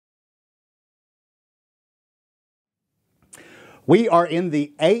We are in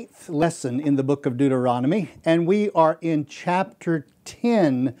the 8th lesson in the book of Deuteronomy, and we are in chapter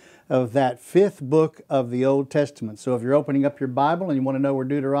 10 of that 5th book of the Old Testament. So if you're opening up your Bible and you want to know where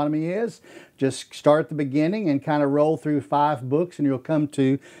Deuteronomy is, just start at the beginning and kind of roll through 5 books and you'll come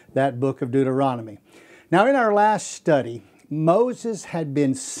to that book of Deuteronomy. Now in our last study, Moses had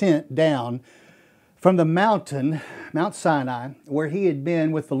been sent down from the mountain, Mount Sinai, where he had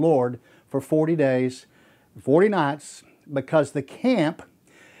been with the Lord for 40 days, 40 nights, because the camp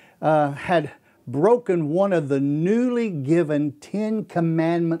had broken one of the newly given 10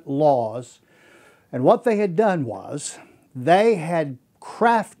 Commandment laws. And what they had done was they had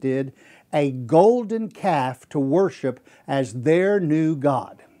crafted a golden calf to worship as their new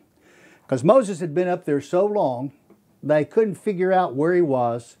God. Because Moses had been up there so long, they couldn't figure out where he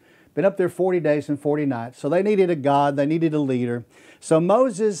was. Been up there 40 days and 40 nights. So they needed a God, they needed a leader. So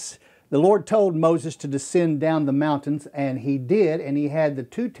the Lord told Moses to descend down the mountains, and he did, and he had the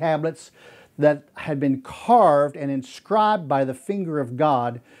 2 tablets that had been carved and inscribed by the finger of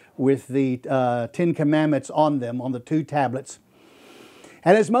God with the 10 Commandments on them, on the 2 tablets.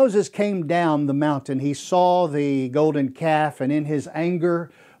 And as Moses came down the mountain, he saw the golden calf, and in his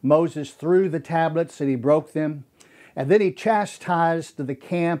anger, Moses threw the tablets and he broke them. And then he chastised the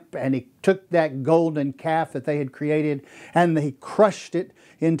camp, and he took that golden calf that they had created and he crushed it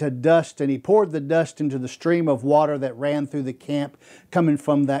into dust, and he poured the dust into the stream of water that ran through the camp, coming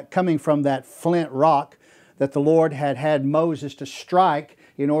from that flint rock that the Lord had had Moses to strike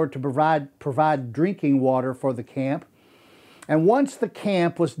in order to provide drinking water for the camp. And once the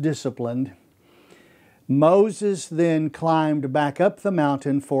camp was disciplined, Moses then climbed back up the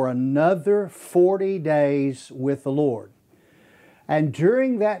mountain for another 40 days with the Lord. And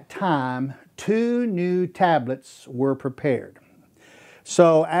during that time, 2 new tablets were prepared.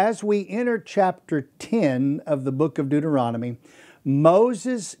 So as we enter chapter 10 of the book of Deuteronomy,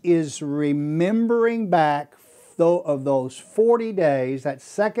 Moses is remembering back of those 40 days, that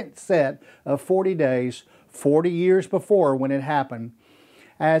second set of 40 days, 40 years before when it happened,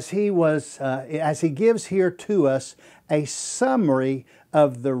 as he gives here to us a summary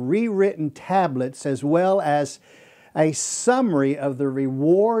of the rewritten tablets, as well as a summary of the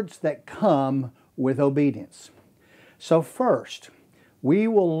rewards that come with obedience. So first, we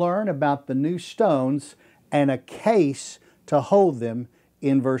will learn about the new stones and a case to hold them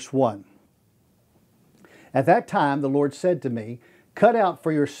in verse 1. At that time the Lord said to me, "Cut out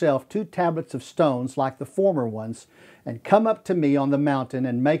for yourself 2 tablets of stones like the former ones, and come up to me on the mountain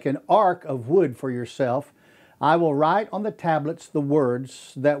and make an ark of wood for yourself. I will write on the tablets the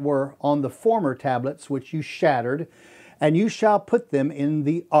words that were on the former tablets which you shattered, and you shall put them in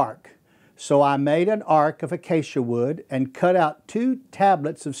the ark." So I made an ark of acacia wood and cut out 2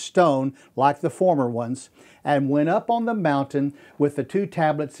 tablets of stone like the former ones, and went up on the mountain with the 2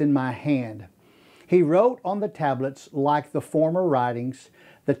 tablets in my hand. He wrote on the tablets like the former writings,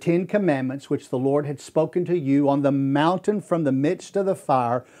 the 10 Commandments which the Lord had spoken to you on the mountain from the midst of the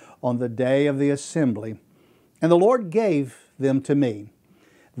fire on the day of the assembly. And the Lord gave them to me.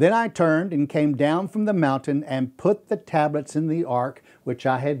 Then I turned and came down from the mountain and put the tablets in the ark which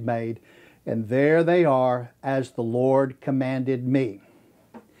I had made, and there they are as the Lord commanded me.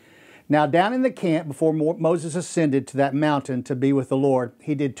 Now down in the camp before Moses ascended to that mountain to be with the Lord,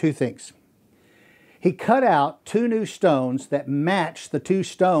 he did 2 things. He cut out 2 new stones that matched the 2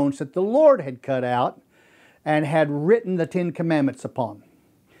 stones that the Lord had cut out and had written the 10 Commandments upon.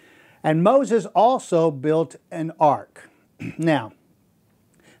 And Moses also built an ark. Now,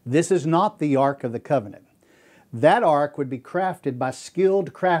 this is not the Ark of the Covenant. That ark would be crafted by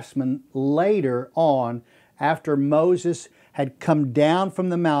skilled craftsmen later on, after Moses had come down from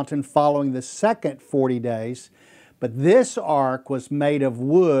the mountain following the second 40 days. But this ark was made of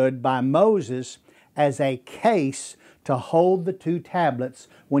wood by Moses as a case to hold the 2 tablets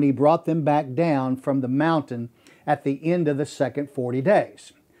when he brought them back down from the mountain at the end of the second 40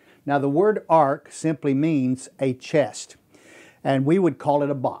 days. Now the word ark simply means a chest, and we would call it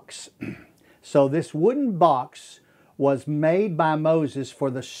a box. So this wooden box was made by Moses for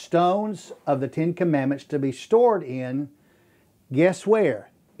the stones of the 10 Commandments to be stored in, guess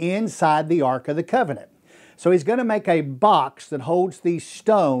where? Inside the Ark of the Covenant. So he's going to make a box that holds these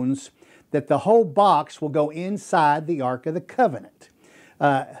stones, that the whole box will go inside the Ark of the Covenant.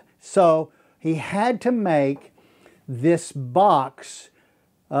 So he had to make this box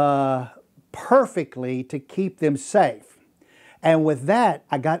perfectly to keep them safe. And with that,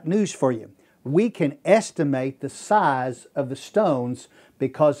 I got news for you. We can estimate the size of the stones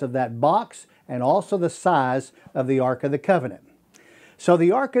because of that box and also the size of the Ark of the Covenant. So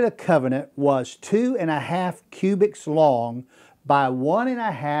the Ark of the Covenant was 2.5 cubits long by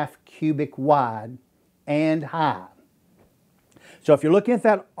 1.5 cubits wide and high. So if you're looking at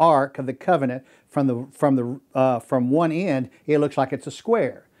that ark of the covenant from one end, it looks like it's a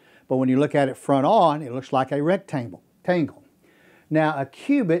square. But when you look at it front on, it looks like a rectangle. Now, a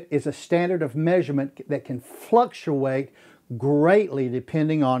cubit is a standard of measurement that can fluctuate greatly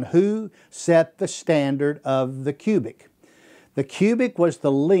depending on who set the standard of the cubit. The cubit was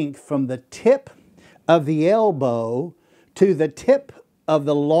the length from the tip of the elbow to the tip of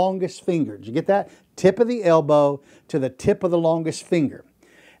the longest finger. Did you get that? Tip of the elbow to the tip of the longest finger.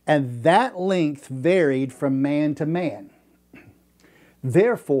 And that length varied from man to man.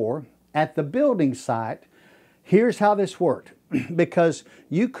 Therefore, at the building site, here's how this worked. Because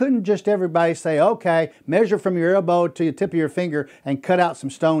you couldn't just everybody say, okay, measure from your elbow to the tip of your finger and cut out some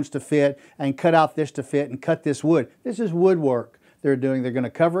stones to fit and cut out this to fit and cut this wood. This is woodwork they're doing. They're going to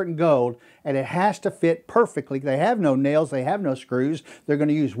cover it in gold and it has to fit perfectly. They have no nails. They have no screws. They're going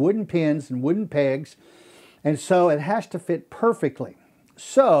to use wooden pins and wooden pegs. And so it has to fit perfectly.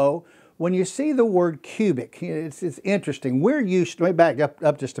 So when you see the word cubic, it's interesting. We're used, let me back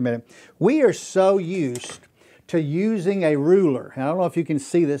up just a minute. We are so used to using a ruler. I don't know if you can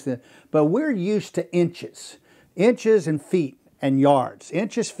see this, but we're used to inches and feet and yards.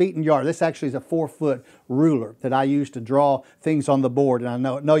 Inches, feet, and yards. This actually is a 4-foot ruler that I use to draw things on the board. And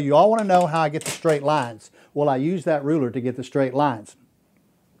I know you all want to know how I get the straight lines. Well, I use that ruler to get the straight lines.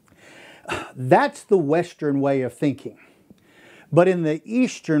 That's the Western way of thinking. But in the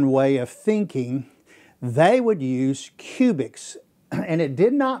Eastern way of thinking, they would use cubics. And it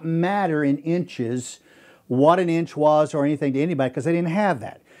did not matter in inches what an inch was or anything to anybody because they didn't have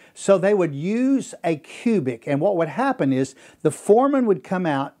that. So they would use a cubic, and what would happen is the foreman would come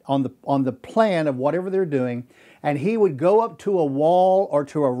out on the plan of whatever they're doing, and he would go up to a wall or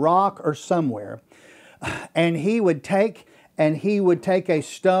to a rock or somewhere, and he would take a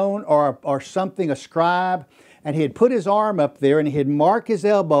stone or something, a scribe, and he'd put his arm up there and he'd mark his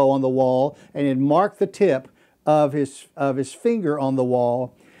elbow on the wall and he'd mark the tip of his finger on the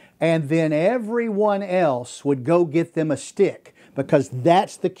wall. And then everyone else would go get them a stick because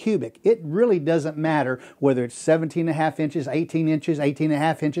that's the cubic. It really doesn't matter whether it's 17.5 inches, 18 inches,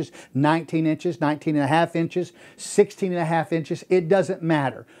 18.5 inches, 19 inches, 19.5 inches, 16.5 inches. It doesn't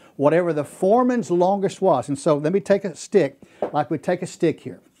matter. Whatever the foreman's longest was. And so let me take a stick, like we take a stick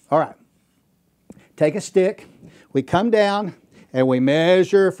here. All right. Take a stick. We come down and we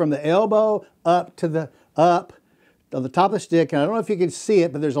measure from the elbow up to the on the top of the stick, and I don't know if you can see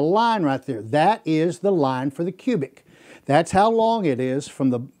it, but there's a line right there. That is the line for the cubic. That's how long it is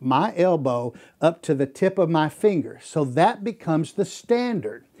from my elbow up to the tip of my finger. So that becomes the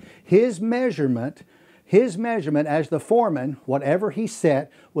standard. His measurement as the foreman, whatever he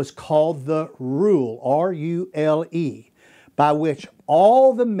set, was called the rule, R-U-L-E, by which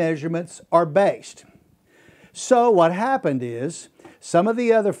all the measurements are based. So what happened is, some of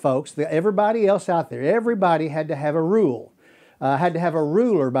the other folks, everybody else out there, everybody had to have a rule. Had to have a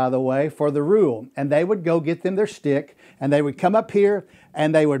ruler, by the way, for the rule. And they would go get them their stick, and they would come up here,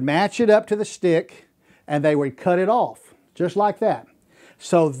 and they would match it up to the stick, and they would cut it off, just like that.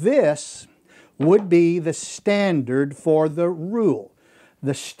 So this would be the standard for the rule.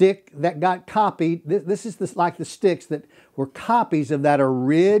 The stick that got copied, this is like the sticks that were copies of that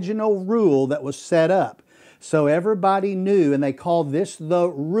original rule that was set up. So everybody knew, and they called this the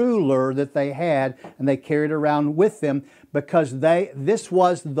ruler that they had, and they carried around with them because this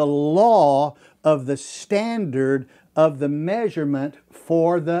was the law of the standard of the measurement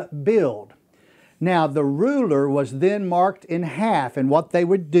for the build. Now, the ruler was then marked in half, and what they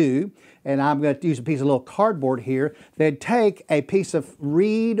would do, and I'm going to use a piece of little cardboard here, they'd take a piece of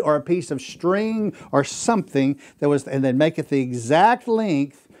reed or a piece of string or something and they'd make it the exact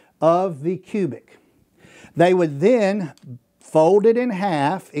length of the cubic. They would then fold it in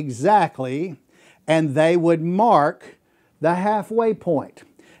half exactly, and they would mark the halfway point.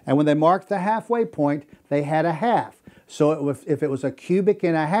 And when they marked the halfway point, they had a half. So if it was a cubic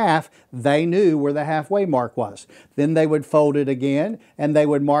and a half, they knew where the halfway mark was. Then they would fold it again, and they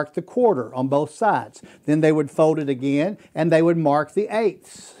would mark the quarter on both sides. Then they would fold it again, and they would mark the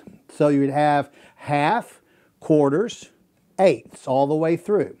eighths. So you would have half, quarters, eighths all the way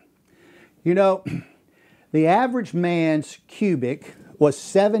through. You know, the average man's cubic was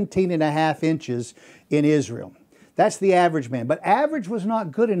 17.5 inches in Israel. That's the average man. But average was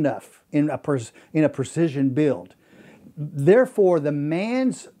not good enough in a precision build. Therefore, the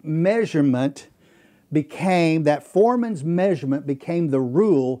man's measurement that foreman's measurement became the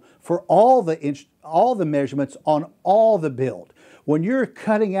rule for all the measurements on all the build. when you're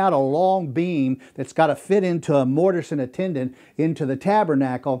cutting out a long beam that's got to fit into a mortise and a tenon into the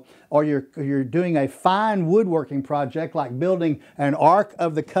tabernacle, or you're doing a fine woodworking project like building an Ark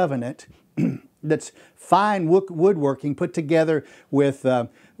of the Covenant, that's fine woodworking put together with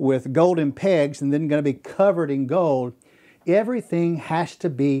golden pegs and then going to be covered in gold, everything has to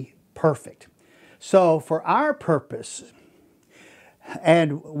be perfect. So for our purpose,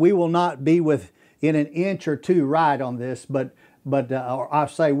 and we will not be within an inch or two right on this, but or I'll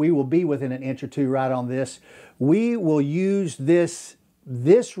say we will be within an inch or two right on this. We will use this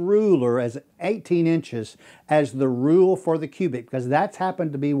ruler as 18 inches as the rule for the cubit, because that's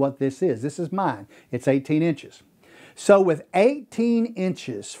happened to be what this is. This is mine. It's 18 inches. So with 18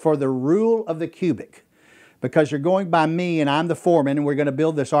 inches for the rule of the cubic, because you're going by me and I'm the foreman and we're going to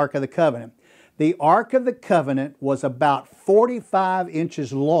build this Ark of the Covenant. The Ark of the Covenant was about 45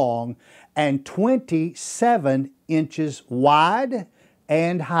 inches long and 27 inches wide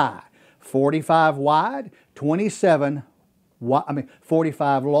and high. 45 wide, 45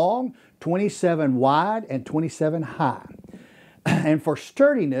 long, 27 wide, and 27 high. And for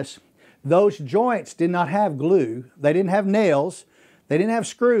sturdiness, those joints did not have glue. They didn't have nails. They didn't have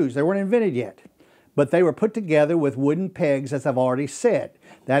screws. They weren't invented yet. But they were put together with wooden pegs, as I've already said.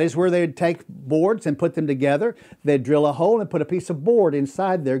 That is where they'd take boards and put them together. They'd drill a hole and put a piece of board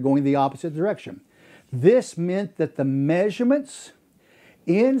inside there going the opposite direction. This meant that the measurements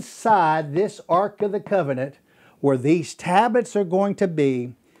inside this Ark of the Covenant, where these tablets are going to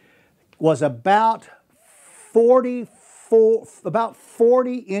be, was about 40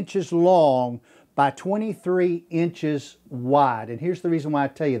 inches long by 23 inches wide. And here's the reason why I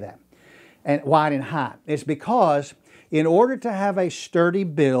tell you that. And wide and high. It's because in order to have a sturdy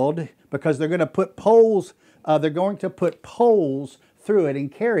build, because they're going to put poles through it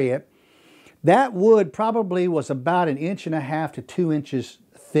and carry it, that wood probably was about 1.5 inches to 2 inches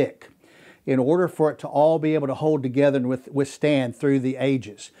thick in order for it to all be able to hold together and withstand through the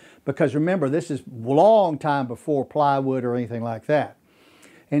ages. Because remember, this is a long time before plywood or anything like that.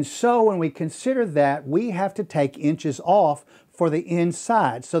 And so when we consider that, we have to take inches off for the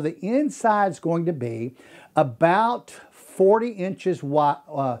inside. So the inside is going to be about 40 inches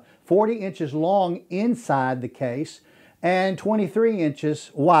long inside the case and 23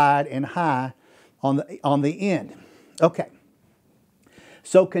 inches wide and high on the end. Okay.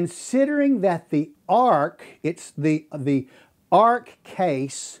 So considering that the ark, it's the ark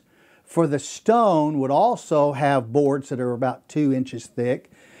case for the stone would also have boards that are about 2 inches thick,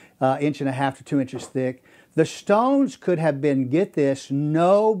 1.5 inches to 2 inches thick. The stones could have been, get this,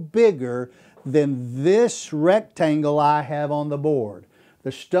 no bigger than this rectangle I have on the board.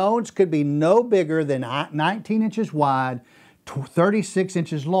 The stones could be no bigger than 19 inches wide, 36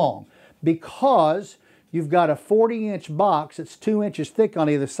 inches long, because you've got a 40-inch box that's 2 inches thick on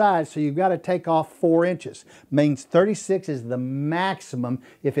either side, so you've got to take off 4 inches. Means 36 is the maximum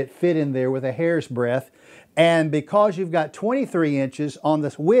if it fit in there with a hair's breadth. And because you've got 23 inches on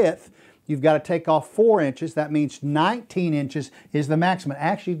this width, you've got to take off 4 inches. That means 19 inches is the maximum.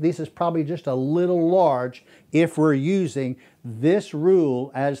 Actually, this is probably just a little large if we're using this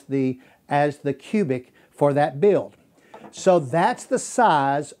rule as the cubic for that build. So that's the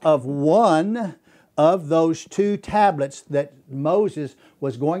size of one of those two tablets that Moses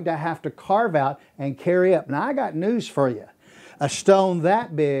was going to have to carve out and carry up. Now, I got news for you. A stone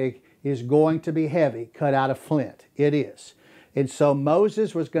that big is going to be heavy, cut out of flint. It is. And so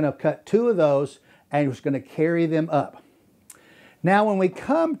Moses was going to cut 2 of those and was going to carry them up. Now, when we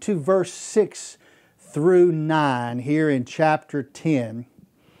come to verse 6 through 9 here in chapter 10,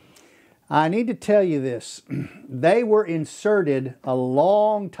 I need to tell you this. They were inserted a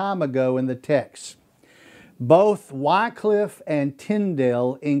long time ago in the text. Both Wycliffe and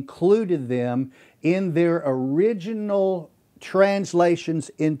Tyndale included them in their original translations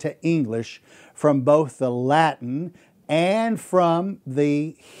into English from both the Latin and from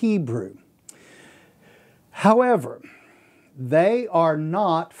the Hebrew. However, they are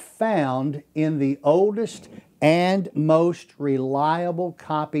not found in the oldest and most reliable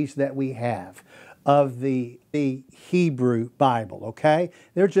copies that we have of the Hebrew Bible, okay?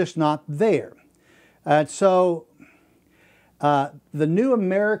 They're just not there. So the New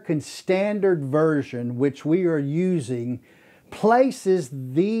American Standard Version, which we are using, places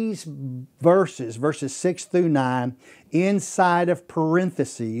these verses 6 through 9, inside of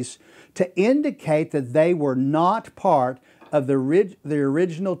parentheses to indicate that they were not part of the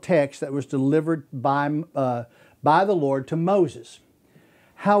original text that was delivered by the Lord to Moses.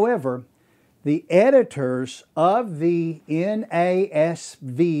 However, the editors of the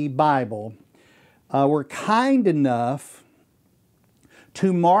NASV Bible were kind enough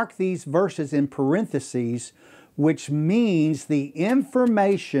to mark these verses in parentheses, which means the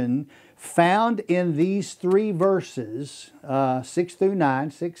information found in these three verses, 6 through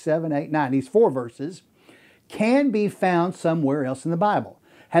 9, 6, 7, 8, 9, these four verses, can be found somewhere else in the Bible.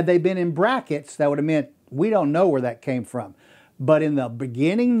 Had they been in brackets, that would have meant we don't know where that came from. But in the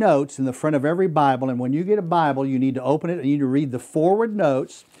beginning notes in the front of every Bible, and when you get a Bible, you need to open it and you need to read the forward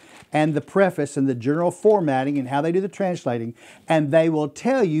notes and the preface and the general formatting and how they do the translating, and they will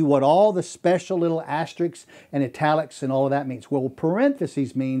tell you what all the special little asterisks and italics and all of that means. Well,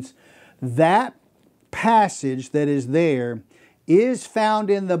 parentheses means that passage that is there is found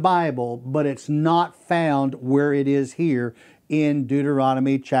in the Bible, but it's not found where it is here in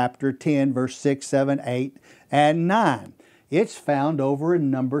Deuteronomy chapter 10, verse 6, 7, 8, and 9. It's found over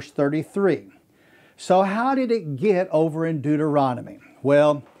in Numbers 33. So how did it get over in Deuteronomy?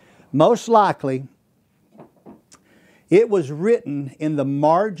 Well, most likely, it was written in the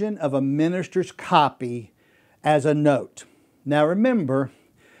margin of a minister's copy as a note. Now remember,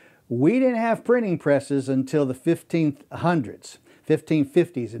 we didn't have printing presses until the 1500s,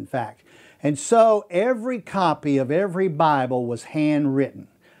 1550s in fact. And so every copy of every Bible was handwritten.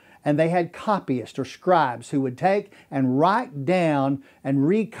 And they had copyists or scribes who would take and write down and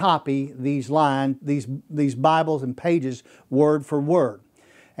recopy these Bibles and pages word for word.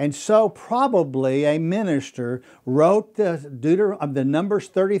 And so probably a minister wrote the Numbers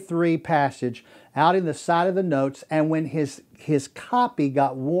 33 passage out in the side of the notes, and when his copy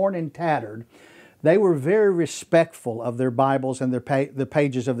got worn and tattered, they were very respectful of their Bibles and the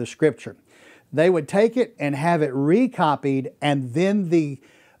pages of the Scripture. They would take it and have it recopied, and then the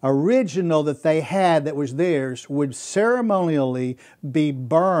original that they had that was theirs would ceremonially be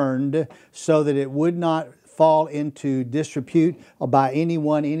burned so that it would not fall into disrepute by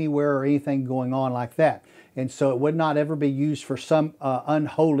anyone, anywhere, or anything going on like that. And so it would not ever be used for some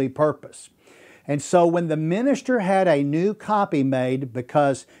unholy purpose. And so when the minister had a new copy made,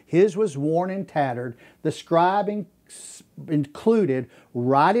 because his was worn and tattered, the scribe included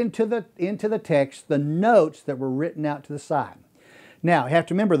right into the text the notes that were written out to the side. Now, you have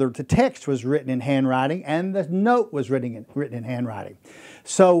to remember that the text was written in handwriting and the note was written in handwriting.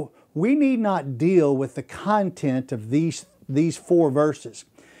 So we need not deal with the content of these four verses.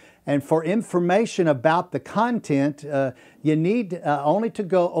 And for information about the content, you need only to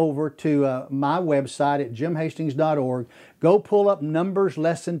go over to my website at jimhastings.org. Go pull up Numbers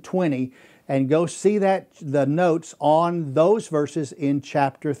Lesson 20 and go see the notes on those verses in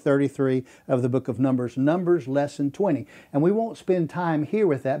chapter 33 of the book of Numbers, Numbers Lesson 20. And we won't spend time here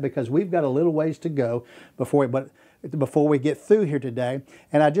with that because we've got a little ways to go before we get through here today.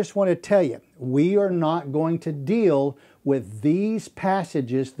 And I just want to tell you, we are not going to deal with these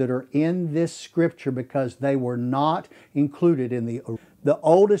passages that are in this scripture because they were not included in the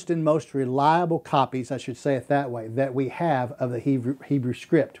oldest and most reliable copies, I should say it that way, that we have of the Hebrew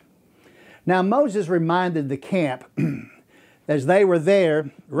script. Now Moses reminded the camp as they were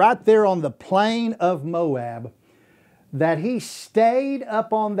there, right there on the plain of Moab, that he stayed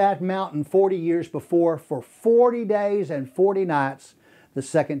up on that mountain 40 years before for 40 days and 40 nights the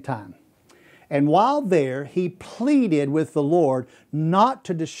second time. And while there, he pleaded with the Lord not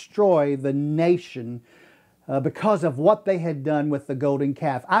to destroy the nation because of what they had done with the golden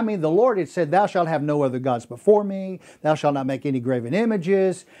calf. I mean, the Lord had said, "Thou shalt have no other gods before me. Thou shalt not make any graven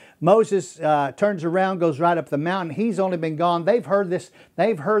images." Moses turns around, goes right up the mountain. He's only been gone. They've heard this.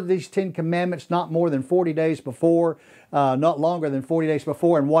 They've heard these 10 commandments not more than 40 days before, not longer than 40 days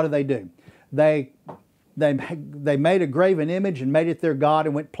before. And what do? They made a graven image and made it their god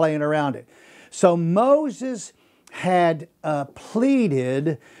and went playing around it. So Moses had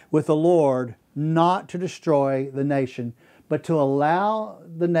pleaded with the Lord not to destroy the nation, but to allow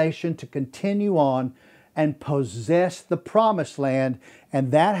the nation to continue on and possess the promised land.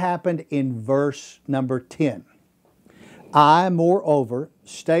 And that happened in verse number 10. I, moreover,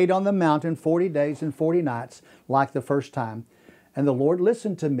 stayed on the mountain 40 days and 40 nights like the first time. And the Lord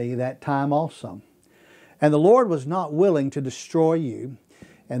listened to me that time also. And the Lord was not willing to destroy you.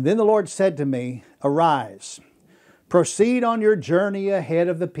 And then the Lord said to me, Arise, proceed on your journey ahead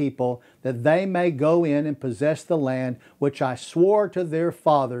of the people, that they may go in and possess the land which I swore to their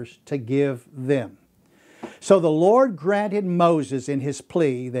fathers to give them. So the Lord granted Moses in his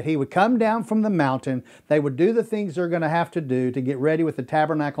plea that he would come down from the mountain. They would do the things they're going to have to do to get ready with the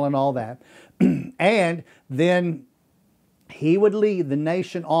tabernacle and all that. And then he would lead the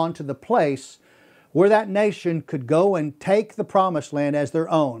nation on to the place where that nation could go and take the promised land as their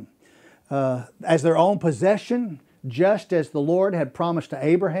own possession, just as the Lord had promised to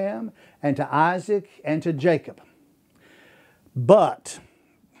Abraham and to Isaac and to Jacob. But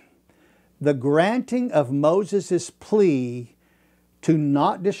the granting of Moses' plea to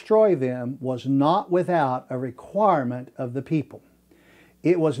not destroy them was not without a requirement of the people.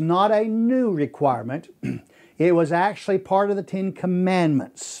 It was not a new requirement. It was actually part of the Ten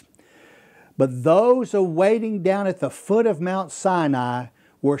Commandments. But those awaiting down at the foot of Mount Sinai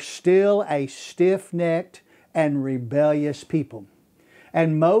were still a stiff-necked and rebellious people.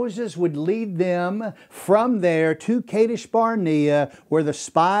 And Moses would lead them from there to Kadesh Barnea, where the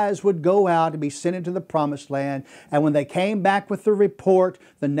spies would go out to be sent into the Promised Land. And when they came back with the report,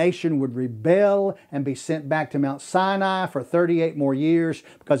 the nation would rebel and be sent back to Mount Sinai for 38 more years,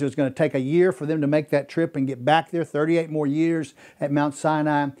 because it was going to take a year for them to make that trip and get back there, 38 more years at Mount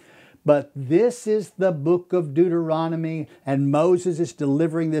Sinai. But this is the book of Deuteronomy, and Moses is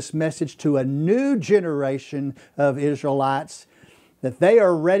delivering this message to a new generation of Israelites, that they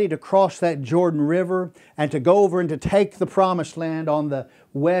are ready to cross that Jordan River and to go over and to take the Promised Land on the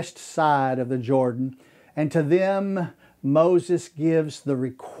west side of the Jordan. And to them, Moses gives the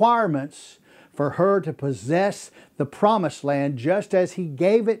requirements for her to possess the Promised Land, just as he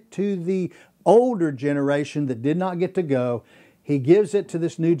gave it to the older generation that did not get to go. He gives it to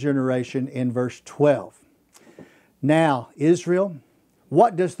this new generation in verse 12. Now, Israel,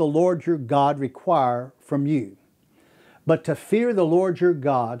 what does the Lord your God require from you? But to fear the Lord your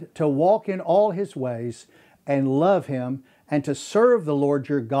God, to walk in all His ways and love Him, and to serve the Lord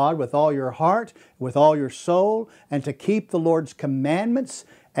your God with all your heart, with all your soul, and to keep the Lord's commandments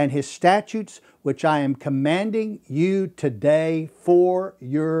and His statutes, which I am commanding you today for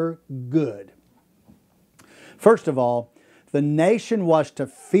your good. First of all, the nation was to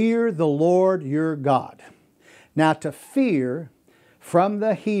fear the Lord your God. Now, to fear from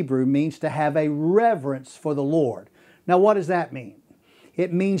the Hebrew means to have a reverence for the Lord. Now, what does that mean?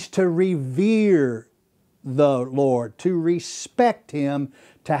 It means to revere the Lord, to respect Him,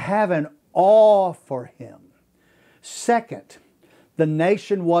 to have an awe for Him. Second, the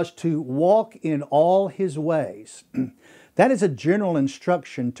nation was to walk in all His ways. That is a general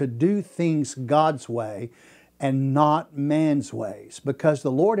instruction to do things God's way and not man's ways, because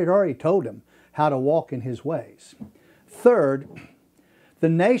the Lord had already told him how to walk in His ways. Third, the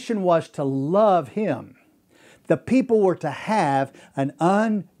nation was to love Him. The people were to have an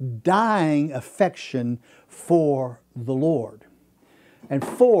undying affection for the Lord. And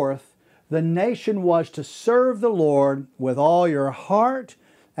fourth, the nation was to serve the Lord with all your heart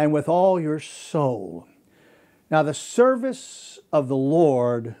and with all your soul. Now, the service of the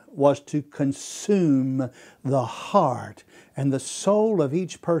Lord was to consume the heart and the soul of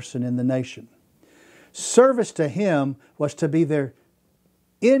each person in the nation. Service to Him was to be their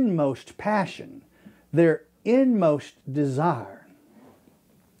inmost passion, their inmost desire.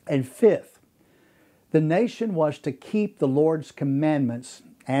 And fifth, the nation was to keep the Lord's commandments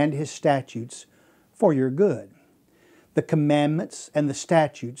and His statutes for your good. The commandments and the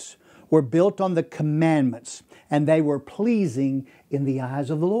statutes were built on the commandments, and they were pleasing in the eyes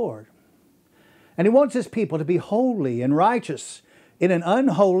of the Lord. And He wants His people to be holy and righteous in an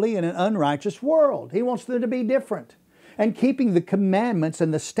unholy and an unrighteous world. He wants them to be different. And keeping the commandments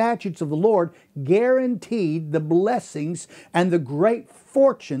and the statutes of the Lord guaranteed the blessings and the great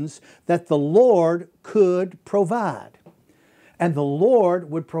fortunes that the Lord could provide. And the Lord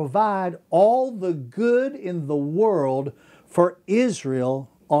would provide all the good in the world for Israel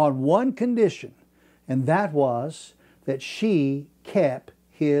on one condition, and that was that she kept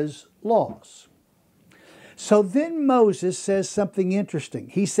His laws. So then Moses says something interesting.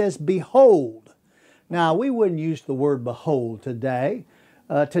 He says, behold. Now, we wouldn't use the word behold today.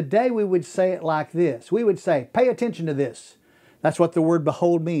 Today we would say it like this. We would say, pay attention to this. That's what the word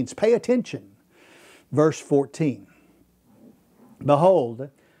behold means. Pay attention. Verse 14. Behold,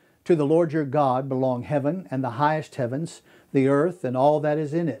 to the Lord your God belong heaven and the highest heavens, the earth and all that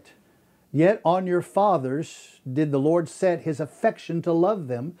is in it. Yet on your fathers did the Lord set His affection to love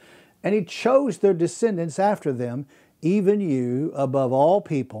them, and He chose their descendants after them, even you above all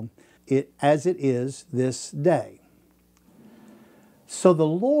people, as it is this day. So the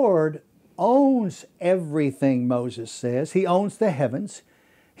Lord owns everything, Moses says. He owns the heavens.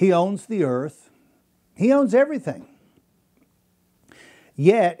 He owns the earth. He owns everything.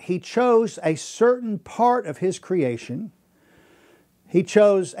 Yet He chose a certain part of His creation. He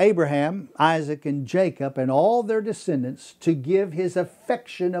chose Abraham, Isaac, and Jacob and all their descendants to give His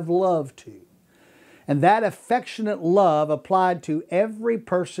affection of love to. And that affectionate love applied to every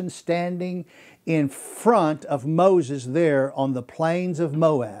person standing in front of Moses there on the plains of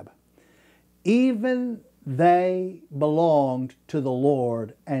Moab. Even they belonged to the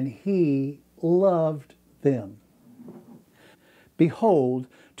Lord, and He loved them. Behold,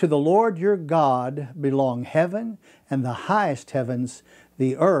 to the Lord your God belong heaven and the highest heavens,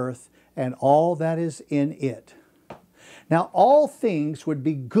 the earth, and all that is in it. Now all things would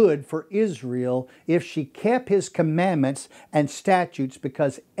be good for Israel if she kept His commandments and statutes,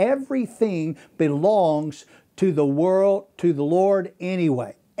 because everything belongs to the world, to the Lord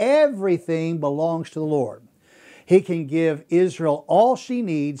anyway. Everything belongs to the Lord. He can give Israel all she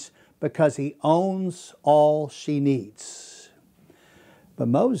needs because He owns all she needs. But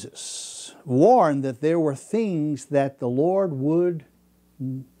Moses warned that there were things that the Lord would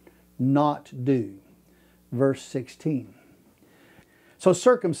not do. Verse 16. So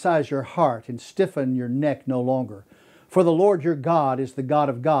circumcise your heart and stiffen your neck no longer. For the Lord your God is the God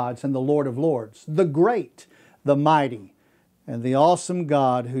of gods and the Lord of lords, the great, the mighty, and the awesome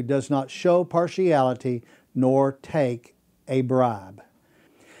God, who does not show partiality nor take a bribe.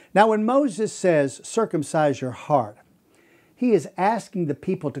 Now when Moses says, circumcise your heart, he is asking the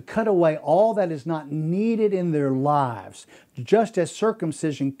people to cut away all that is not needed in their lives. Just as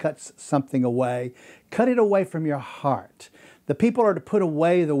circumcision cuts something away, cut it away from your heart. The people are to put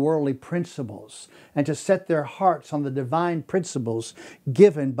away the worldly principles and to set their hearts on the divine principles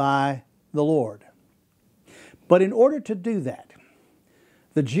given by the Lord. But in order to do that,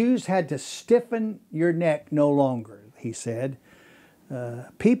 the Jews had to stiffen your neck no longer, he said.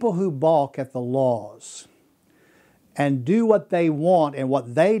 People who balk at the laws and do what they want and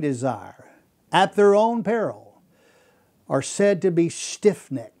what they desire at their own peril are said to be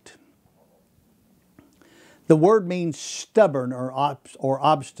stiff-necked. The word means stubborn or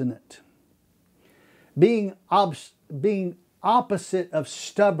obstinate. Being opposite of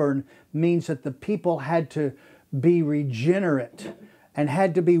stubborn means that the people had to be regenerate and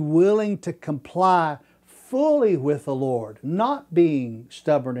had to be willing to comply fully with the Lord, not being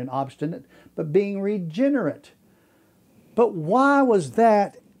stubborn and obstinate, but being regenerate. But why was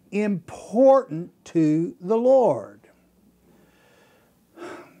that important to the Lord?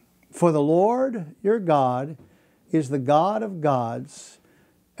 For the Lord your God is the God of gods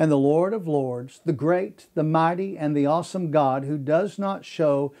and the Lord of lords, the great, the mighty, and the awesome God, who does not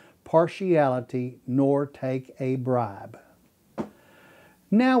show partiality nor take a bribe.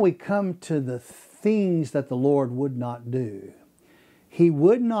 Now we come to the things that the Lord would not do. He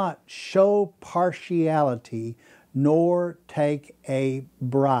would not show partiality nor take a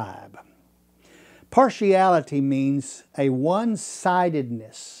bribe. Partiality means a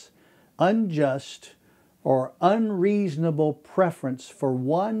one-sidedness, unjust, or unreasonable preference for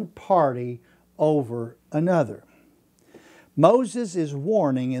one party over another. Moses is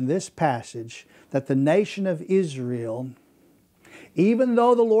warning in this passage that the nation of Israel, even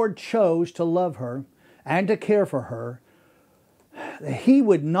though the Lord chose to love her and to care for her, He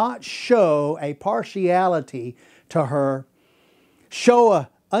would not show a partiality to her, show an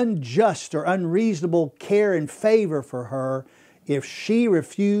unjust or unreasonable care and favor for her if she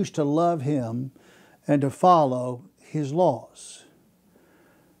refused to love Him and to follow His laws.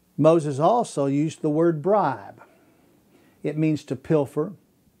 Moses also used the word bribe. It means to pilfer,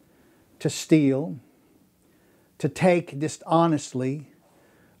 to steal, to take dishonestly,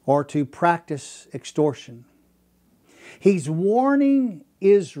 or to practice extortion. He's warning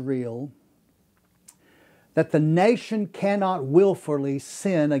Israel that the nation cannot willfully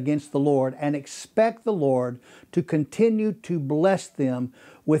sin against the Lord and expect the Lord to continue to bless them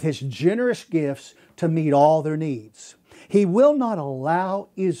with His generous gifts to meet all their needs. He will not allow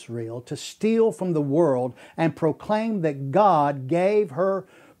Israel to steal from the world and proclaim that God gave her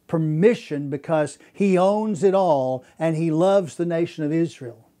permission because He owns it all and He loves the nation of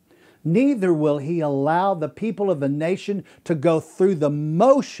Israel. Neither will He allow the people of the nation to go through the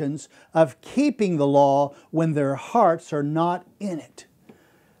motions of keeping the law when their hearts are not in it.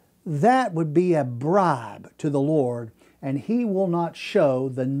 That would be a bribe to the Lord, and He will not show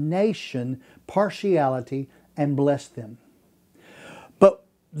the nation partiality and bless them. But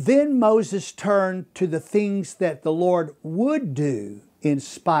then Moses turned to the things that the Lord would do in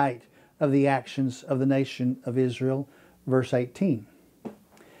spite of the actions of the nation of Israel. Verse 18.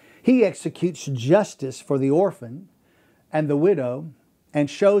 He executes justice for the orphan and the widow and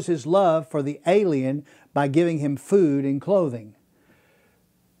shows His love for the alien by giving him food and clothing.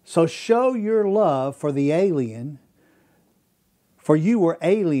 So show your love for the alien, for you were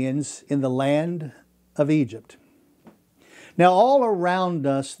aliens in the land of Egypt. Now all around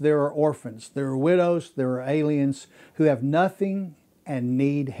us there are orphans, there are widows, there are aliens who have nothing and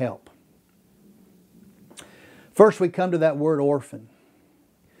need help. First we come to that word orphan.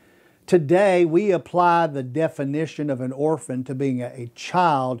 Today, we apply the definition of an orphan to being a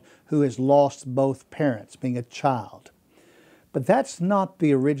child who has lost both parents, being a child. But that's not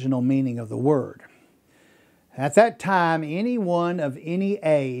the original meaning of the word. At that time, anyone of any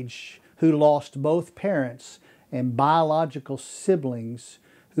age who lost both parents and biological siblings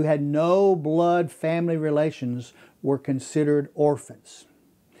who had no blood family relations were considered orphans.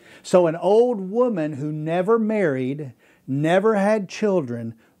 So an old woman who never married, never had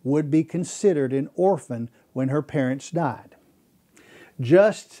children, would be considered an orphan when her parents died.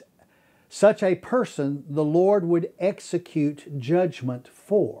 Just such a person the Lord would execute judgment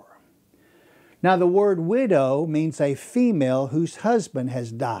for. Now the word widow means a female whose husband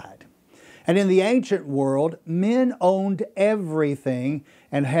has died. And in the ancient world, men owned everything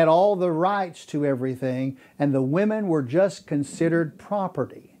and had all the rights to everything, and the women were just considered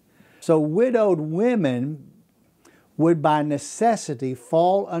property. So widowed women would by necessity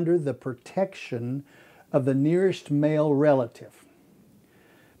fall under the protection of the nearest male relative.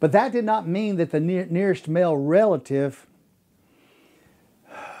 But that did not mean that the nearest male relative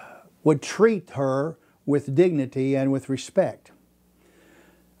would treat her with dignity and with respect.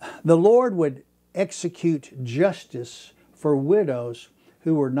 The Lord would execute justice for widows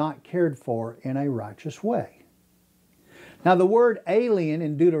who were not cared for in a righteous way. Now the word alien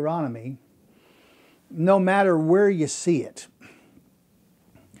in Deuteronomy, no matter where you see it,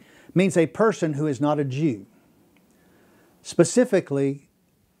 means a person who is not a Jew. Specifically,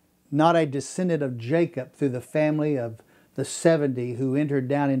 not a descendant of Jacob through the family of the 70 who entered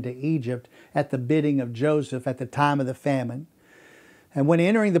down into Egypt at the bidding of Joseph at the time of the famine. And when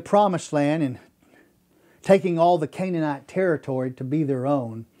entering the Promised Land and taking all the Canaanite territory to be their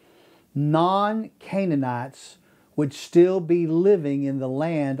own, non-Canaanites would still be living in the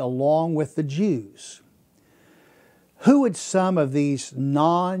land along with the Jews. Who would some of these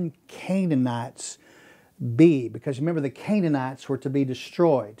non-Canaanites be? Because remember, the Canaanites were to be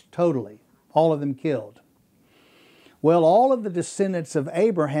destroyed totally, all of them killed. Well, all of the descendants of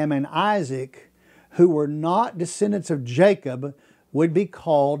Abraham and Isaac who were not descendants of Jacob would be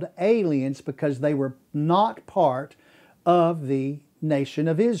called aliens because they were not part of the nation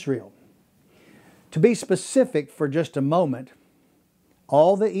of Israel. To be specific for just a moment,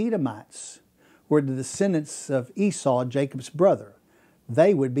 all the Edomites were the descendants of Esau, Jacob's brother.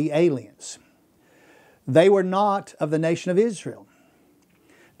 They would be aliens. They were not of the nation of Israel.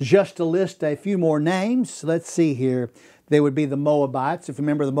 Just to list a few more names, let's see here. They would be the Moabites. If you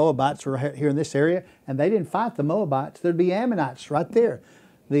remember, the Moabites were here in this area, and they didn't fight the Moabites. There'd be Ammonites right there.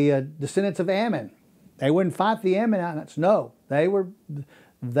 The descendants of Ammon. They wouldn't fight the Ammonites. No,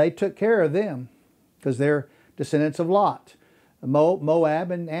 they took care of them because they're descendants of Lot.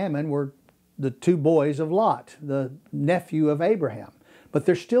 Moab and Ammon were the two boys of Lot, the nephew of Abraham. But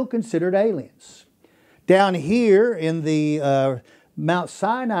they're still considered aliens. Down here in the Mount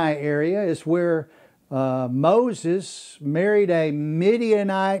Sinai area is where Moses married a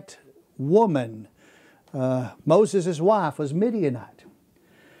Midianite woman. Moses' wife was Midianite.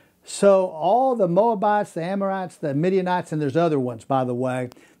 So all the Moabites, the Amorites, the Midianites, and there's other ones, by the way,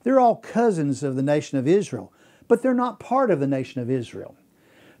 they're all cousins of the nation of Israel, but they're not part of the nation of Israel.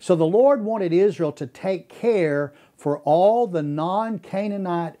 So the Lord wanted Israel to take care for all the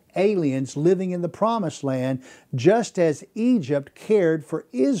non-Canaanite aliens living in the Promised Land, just as Egypt cared for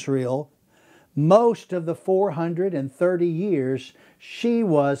Israel most of the 430 years she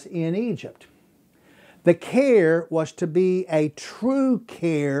was in Egypt. The care was to be a true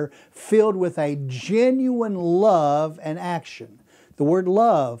care filled with a genuine love and action. The word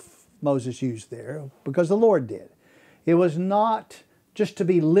love Moses used there because the Lord did. It was not just to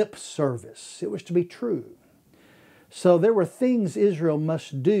be lip service. It was to be true. So there were things Israel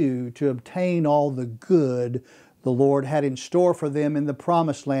must do to obtain all the good the Lord had in store for them in the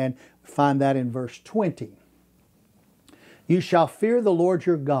Promised Land. We find that in verse 20. You shall fear the Lord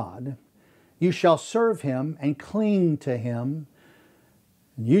your God. You shall serve Him and cling to Him.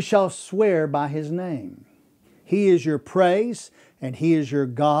 You shall swear by His name. He is your praise and He is your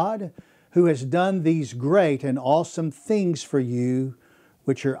God, who has done these great and awesome things for you,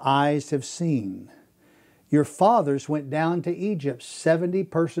 which your eyes have seen. Your fathers went down to Egypt, 70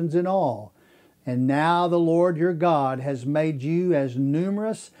 persons in all. And now the Lord your God has made you as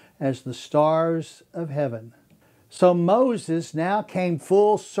numerous as the stars of heaven. So Moses now came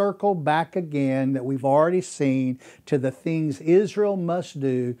full circle back again, that we've already seen, to the things Israel must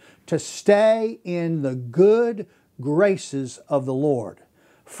do to stay in the good graces of the Lord.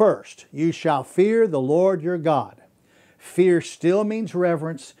 First, you shall fear the Lord your God. Fear still means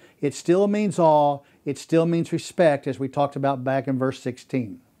reverence. It still means awe. It still means respect, as we talked about back in verse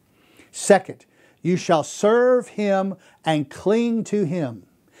 16. Second, you shall serve Him and cling to Him.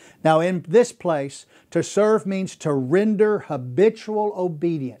 Now in this place, to serve means to render habitual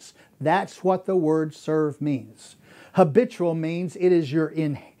obedience. That's what the word serve means. Habitual means it is your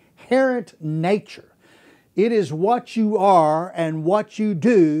inherent nature. It is what you are and what you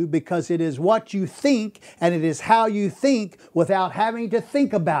do because it is what you think and it is how you think without having to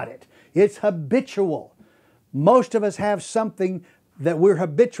think about it. It's habitual. Most of us have something that we're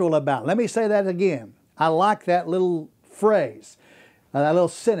habitual about. Let me say that again. I like that little phrase, that little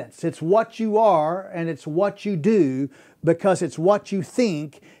sentence. It's what you are and it's what you do because it's what you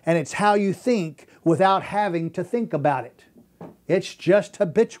think and it's how you think without having to think about it. It's just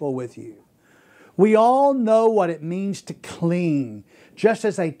habitual with you. We all know what it means to cling. Just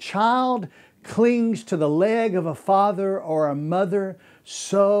as a child clings to the leg of a father or a mother,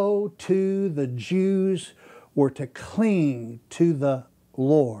 so too the Jews were to cling to the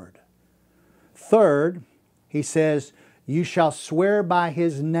Lord. Third, he says, you shall swear by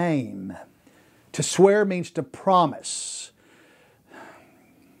His name. To swear means to promise.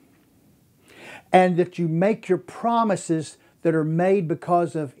 And that you make your promises that are made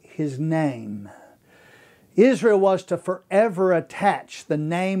because of His name. Israel was to forever attach the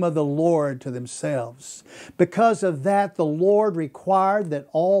name of the Lord to themselves. Because of that, the Lord required that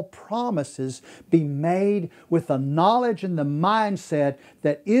all promises be made with the knowledge and the mindset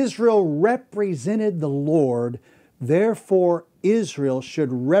that Israel represented the Lord. Therefore, Israel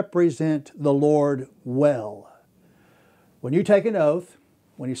should represent the Lord well. When you take an oath,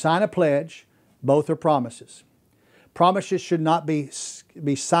 when you sign a pledge, both are promises. Promises should not be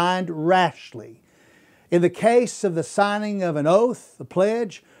signed rashly. In the case of the signing of an oath, a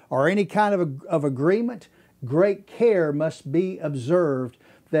pledge, or any kind of agreement, great care must be observed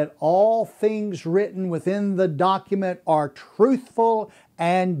that all things written within the document are truthful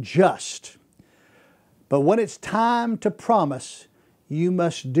and just. But when it's time to promise, you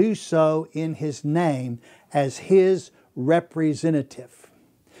must do so in His name as His representative.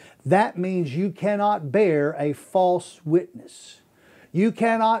 That means you cannot bear a false witness. You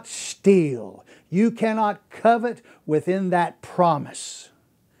cannot steal. You cannot covet within that promise.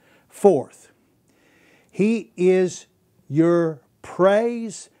 Fourth, He is your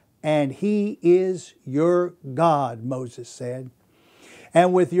praise and He is your God, Moses said.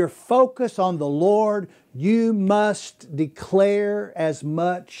 And with your focus on the Lord, you must declare as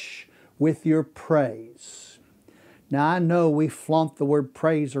much with your praise. Now I know we flaunt the word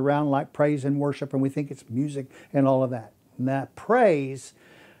praise around like praise and worship and we think it's music and all of that. Now praise,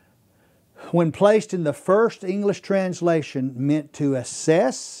 when placed in the first English translation, meant to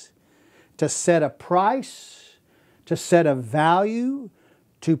assess, to set a price, to set a value,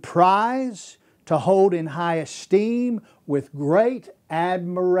 to prize, to hold in high esteem with great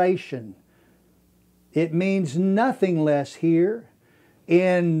admiration. It means nothing less here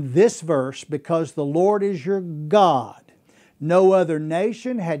in this verse because the Lord is your God. No other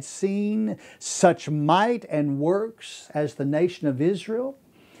nation had seen such might and works as the nation of Israel.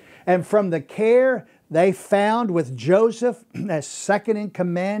 And from the care they found with Joseph as second in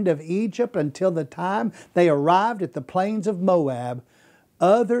command of Egypt until the time they arrived at the plains of Moab,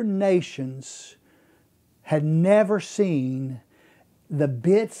 other nations had never seen the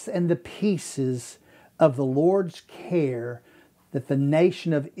bits and the pieces of the Lord's care that the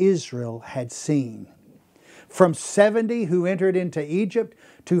nation of Israel had seen. From 70 who entered into Egypt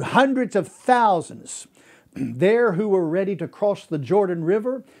to hundreds of thousands there who were ready to cross the Jordan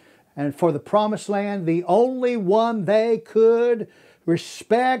River and for the promised land, the only one they could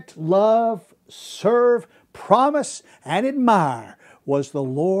respect, love, serve, promise, and admire was the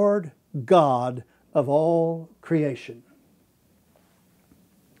Lord God of all creation.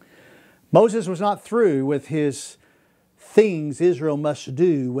 Moses was not through with his things Israel must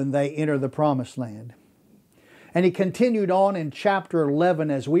do when they enter the promised land. And he continued on in chapter 11,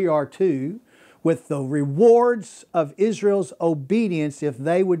 as we are too, with the rewards of Israel's obedience if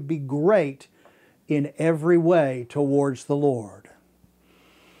they would be great in every way towards the Lord.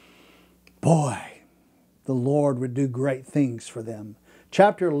 Boy, the Lord would do great things for them.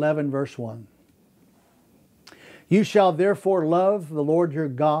 Chapter 11, verse 1. You shall therefore love the Lord your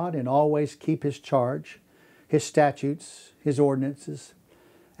God and always keep His charge, His statutes, His ordinances,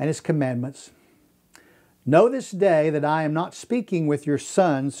 and His commandments. Know this day that I am not speaking with your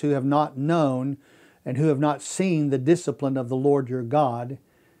sons who have not known and who have not seen the discipline of the Lord your God,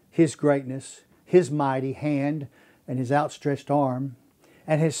 His greatness, His mighty hand, and His outstretched arm,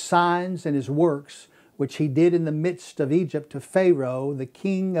 and His signs and His works, which He did in the midst of Egypt to Pharaoh, the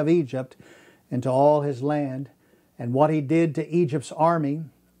king of Egypt, and to all his land, and what He did to Egypt's army,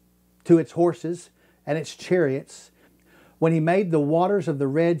 to its horses and its chariots, when He made the waters of the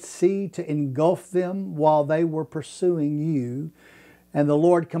Red Sea to engulf them while they were pursuing you, and the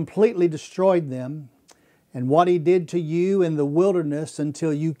Lord completely destroyed them, and what He did to you in the wilderness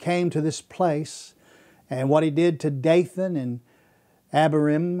until you came to this place, and what He did to Dathan and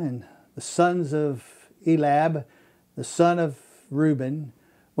Abiram and the sons of Elab, the son of Reuben,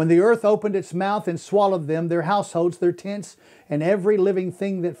 when the earth opened its mouth and swallowed them, their households, their tents, and every living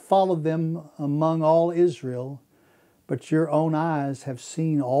thing that followed them among all Israel. But your own eyes have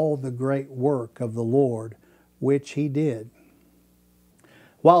seen all the great work of the Lord, which He did.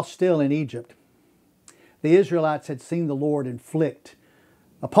 While still in Egypt, the Israelites had seen the Lord inflict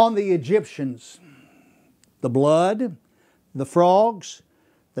upon the Egyptians the blood, the frogs,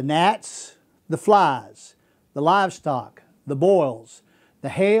 the gnats, the flies, the livestock, the boils, the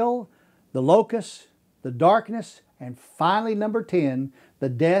hail, the locusts, the darkness, and finally, number 10, the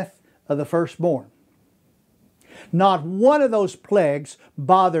death of the firstborn. Not one of those plagues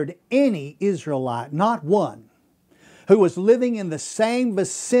bothered any Israelite, not one, who was living in the same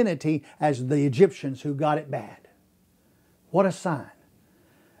vicinity as the Egyptians who got it bad. What a sign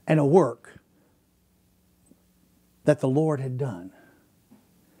and a work that the Lord had done.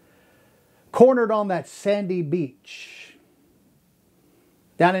 Cornered on that sandy beach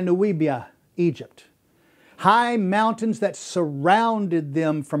down in Nuwibia, Egypt. High mountains that surrounded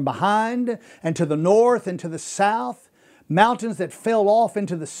them from behind and to the north and to the south. Mountains that fell off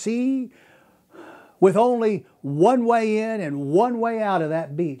into the sea with only one way in and one way out of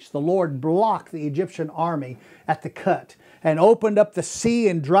that beach. The Lord blocked the Egyptian army at the cut and opened up the sea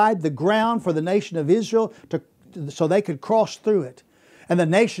and dried the ground for the nation of Israel so they could cross through it. And the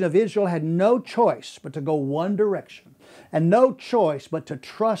nation of Israel had no choice but to go one direction, and no choice but to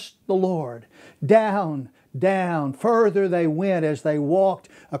trust the Lord. Down, down, further they went as they walked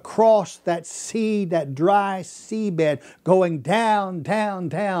across that sea, that dry seabed, going down, down,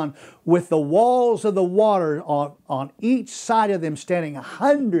 down, with the walls of the water on each side of them standing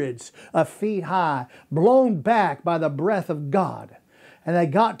hundreds of feet high, blown back by the breath of God. And they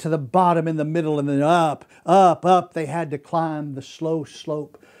got to the bottom in the middle, and then up, up, up. They had to climb the slow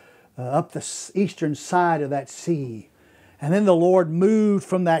slope up the eastern side of that sea. And then the Lord moved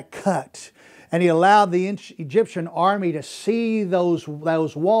from that cut, and He allowed the Egyptian army to see those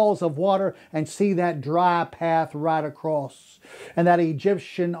walls of water and see that dry path right across. And that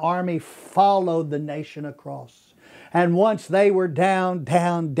Egyptian army followed the nation across. And once they were down,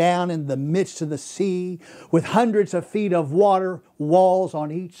 down, down in the midst of the sea with hundreds of feet of water, walls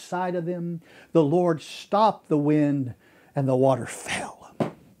on each side of them, the Lord stopped the wind and the water fell.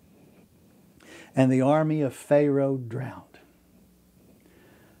 And the army of Pharaoh drowned.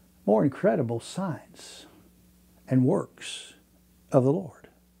 More incredible signs and works of the Lord.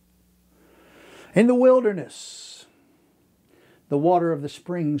 In the wilderness, the water of the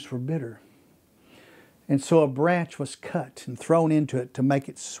springs were bitter. And so a branch was cut and thrown into it to make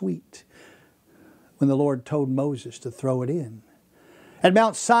it sweet when the Lord told Moses to throw it in. At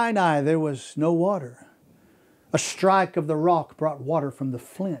Mount Sinai there was no water. A strike of the rock brought water from the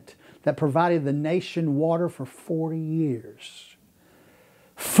flint that provided the nation water for 40 years.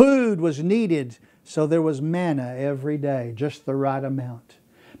 Food was needed, so there was manna every day, just the right amount.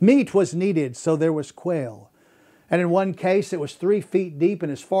 Meat was needed, so there was quail. And in one case it was 3 feet deep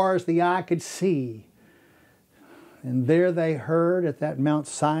and as far as the eye could see. And there they heard at that Mount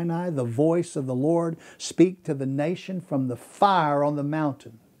Sinai the voice of the Lord speak to the nation from the fire on the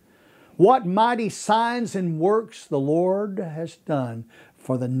mountain. What mighty signs and works the Lord has done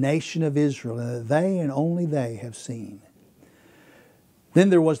for the nation of Israel, that they and only they have seen. Then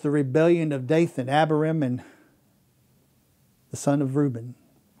there was the rebellion of Dathan, Abiram, and the son of Reuben.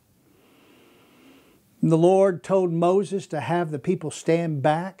 And the Lord told Moses to have the people stand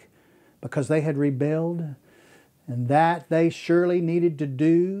back because they had rebelled. And that they surely needed to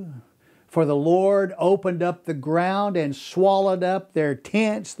do. For the Lord opened up the ground and swallowed up their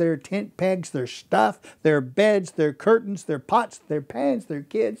tents, their tent pegs, their stuff, their beds, their curtains, their pots, their pans, their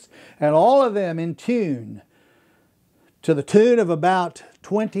kids, and all of them in tune, to the tune of about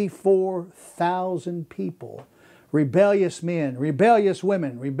 24,000 people. Rebellious men, rebellious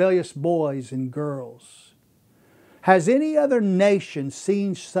women, rebellious boys and girls. Has any other nation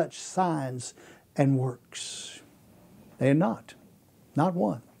seen such signs and works? They had not. Not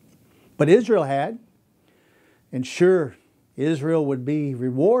one. But Israel had. And sure, Israel would be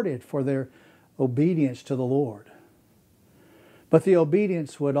rewarded for their obedience to the Lord. But the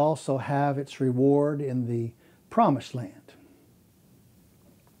obedience would also have its reward in the Promised Land.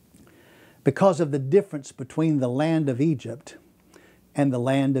 Because of the difference between the land of Egypt and the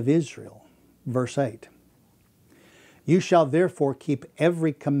land of Israel. Verse 8. You shall therefore keep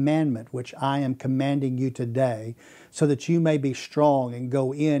every commandment which I am commanding you today, so that you may be strong and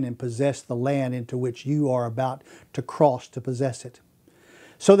go in and possess the land into which you are about to cross to possess it,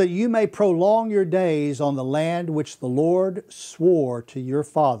 so that you may prolong your days on the land which the Lord swore to your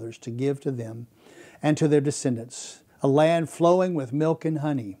fathers to give to them and to their descendants, a land flowing with milk and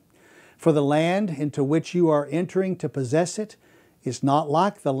honey. For the land into which you are entering to possess it is not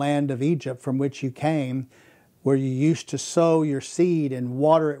like the land of Egypt from which you came, where you used to sow your seed and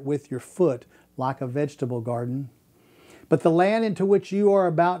water it with your foot like a vegetable garden. But the land into which you are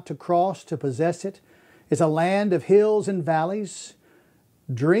about to cross to possess it is a land of hills and valleys,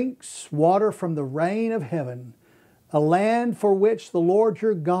 drinks water from the rain of heaven, a land for which the Lord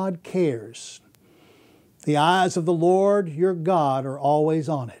your God cares. The eyes of the Lord your God are always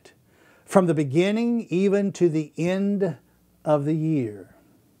on it, from the beginning even to the end of the year.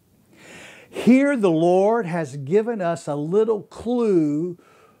 Here the Lord has given us a little clue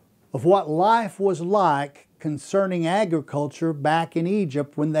of what life was like concerning agriculture back in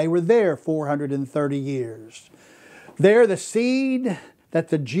Egypt when they were there 430 years. There the seed that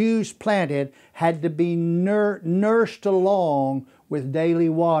the Jews planted had to be nursed along with daily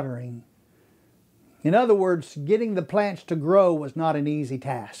watering. In other words, getting the plants to grow was not an easy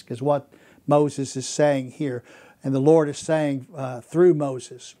task, is what Moses is saying here, and the Lord is saying through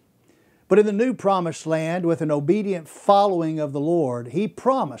Moses. But in the new promised land, with an obedient following of the Lord,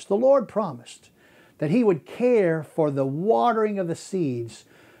 the Lord promised that He would care for the watering of the seeds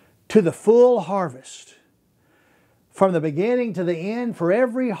to the full harvest. From the beginning to the end, for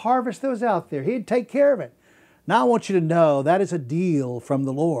every harvest that was out there, He'd take care of it. Now I want you to know that is a deal from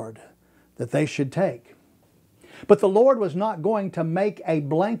the Lord that they should take. But the Lord was not going to make a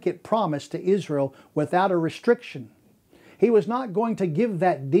blanket promise to Israel without a restriction. He was not going to give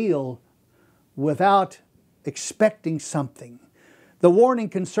that deal without expecting something. The warning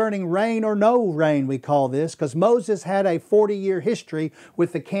concerning rain or no rain, we call this, because Moses had a 40-year history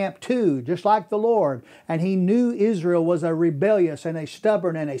with the camp too, just like the Lord. And he knew Israel was a rebellious and a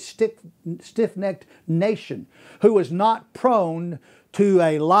stubborn and a stiff-necked nation who was not prone to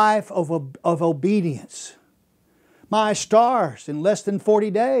a life of obedience. My stars, in less than 40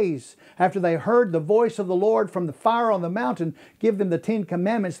 days, after they heard the voice of the Lord from the fire on the mountain, give them the 10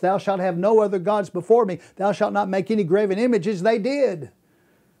 commandments, thou shalt have no other gods before me, thou shalt not make any graven images, they did.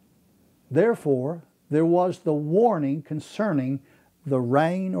 Therefore, there was the warning concerning the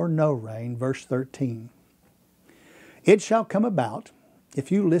rain or no rain, verse 13. It shall come about, if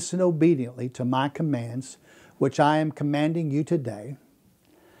you listen obediently to my commands, which I am commanding you today,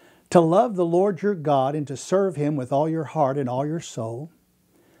 to love the Lord your God and to serve Him with all your heart and all your soul,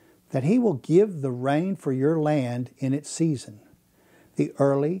 that He will give the rain for your land in its season, the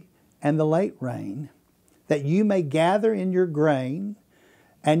early and the late rain, that you may gather in your grain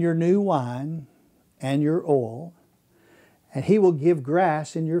and your new wine and your oil, and He will give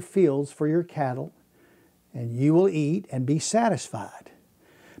grass in your fields for your cattle, and you will eat and be satisfied.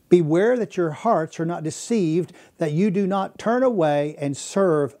 Beware that your hearts are not deceived, that you do not turn away and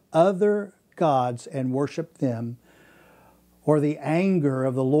serve other gods and worship them, or the anger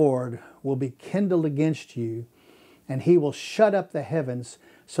of the Lord will be kindled against you, and He will shut up the heavens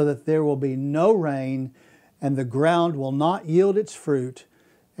so that there will be no rain, and the ground will not yield its fruit,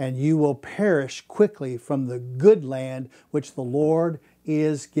 and you will perish quickly from the good land which the Lord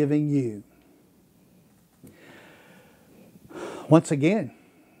is giving you. Once again,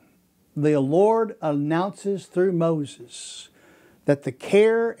 the Lord announces through Moses that the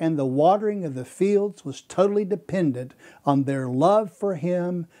care and the watering of the fields was totally dependent on their love for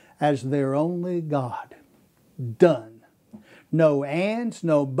Him as their only God. Done. No ands,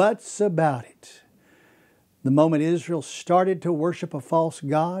 no buts about it. The moment Israel started to worship a false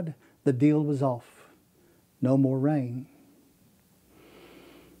god, the deal was off. No more rain.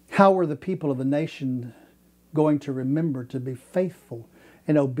 How were the people of the nation going to remember to be faithful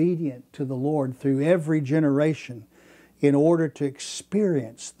and obedient to the Lord through every generation in order to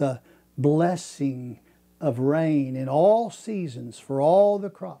experience the blessing of rain in all seasons for all the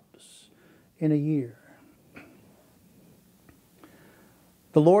crops in a year?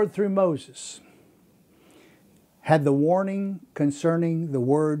 The Lord, through Moses, had the warning concerning the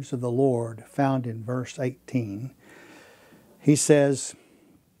words of the Lord found in verse 18. He says,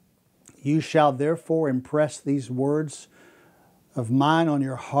 "You shall therefore impress these words of mine on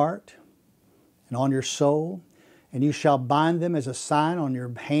your heart and on your soul, and you shall bind them as a sign on your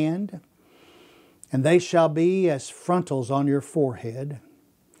hand, and they shall be as frontals on your forehead.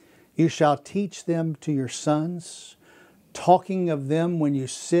 You shall teach them to your sons, talking of them when you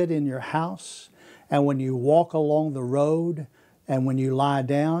sit in your house, and when you walk along the road, and when you lie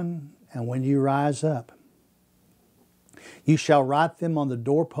down, and when you rise up. You shall write them on the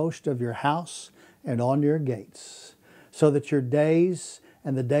doorpost of your house and on your gates, so that your days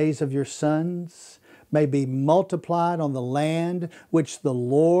and the days of your sons may be multiplied on the land which the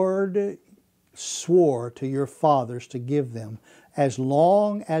Lord swore to your fathers to give them, as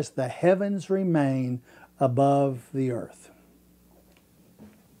long as the heavens remain above the earth.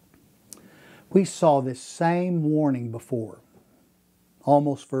 We saw this same warning before,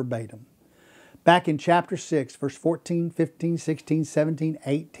 almost verbatim. Back in chapter 6, verse 14, 15, 16, 17,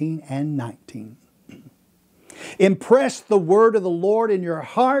 18, and 19. Impress the word of the Lord in your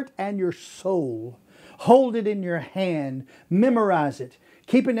heart and your soul. Hold it in your hand. Memorize it.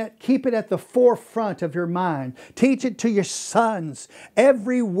 Keep it at the forefront of your mind. Teach it to your sons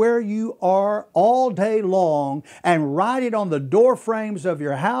everywhere you are all day long, and write it on the door frames of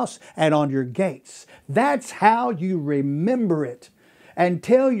your house and on your gates. That's how you remember it. And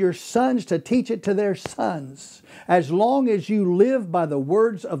tell your sons to teach it to their sons. As long as you live by the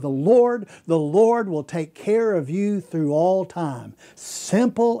words of the Lord will take care of you through all time.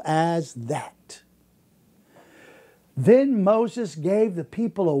 Simple as that. Then Moses gave the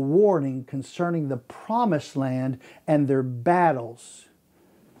people a warning concerning the promised land and their battles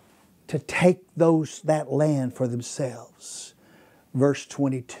to take that land for themselves. Verse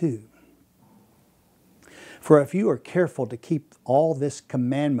 22. For if you are careful to keep all this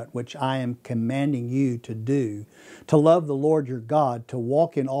commandment which I am commanding you to do, to love the Lord your God, to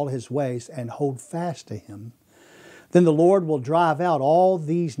walk in all His ways and hold fast to Him, then the Lord will drive out all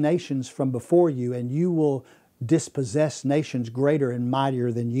these nations from before you, and you will dispossess nations greater and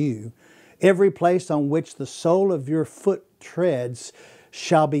mightier than you. Every place on which the sole of your foot treads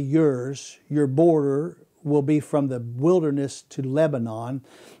shall be yours. Your border will be from the wilderness to Lebanon,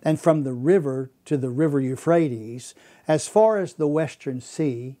 and from the river to the river Euphrates, as far as the western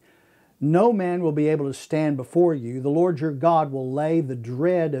sea. No man will be able to stand before you. The Lord your God will lay the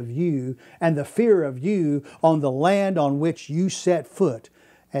dread of you and the fear of you on the land on which you set foot,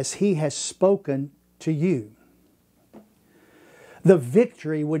 as He has spoken to you. The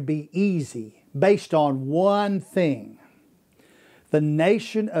victory would be easy based on one thing. The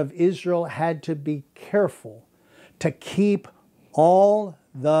nation of Israel had to be careful to keep all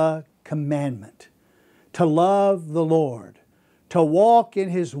the commandment, to love the Lord, to walk in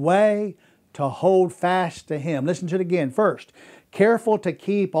His way, to hold fast to Him. Listen to it again. First, careful to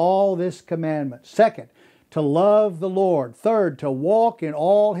keep all this commandment. Second, to love the Lord. Third, to walk in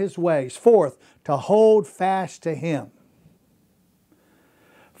all His ways. Fourth, to hold fast to Him.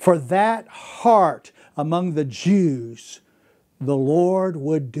 For that heart among the Jews, the Lord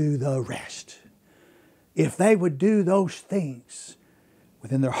would do the rest. If they would do those things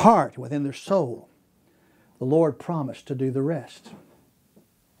within their heart, within their soul, the Lord promised to do the rest.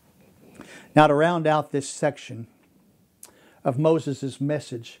 Now, to round out this section of Moses'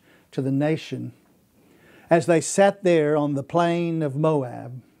 message to the nation, as they sat there on the plain of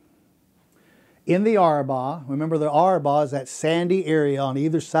Moab, in the Arabah, remember the Arabah is that sandy area on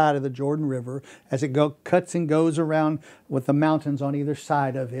either side of the Jordan River as it cuts and goes around with the mountains on either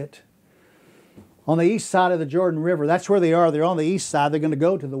side of it. On the east side of the Jordan River, that's where they are. They're on the east side. They're going to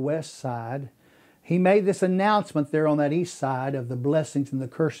go to the west side. He made this announcement there on that east side of the blessings and the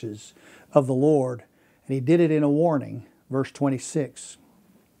curses of the Lord. And He did it in a warning. Verse 26.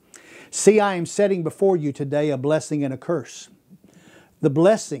 See, I am setting before you today a blessing and a curse. The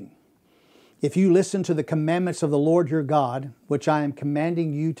blessing, if you listen to the commandments of the Lord your God, which I am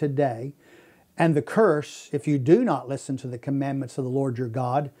commanding you today, and the curse, if you do not listen to the commandments of the Lord your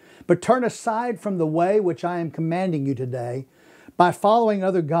God, but turn aside from the way which I am commanding you today, by following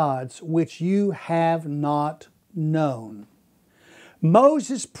other gods which you have not known.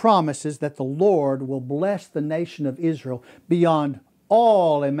 Moses promises that the Lord will bless the nation of Israel beyond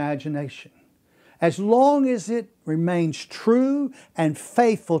all imagination, as long as it remains true and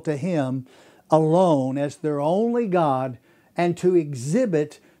faithful to Him alone as their only God, and to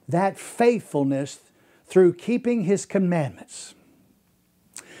exhibit that faithfulness through keeping His commandments.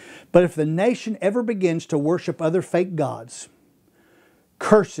 But if the nation ever begins to worship other fake gods,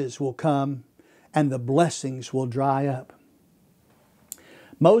 curses will come and the blessings will dry up.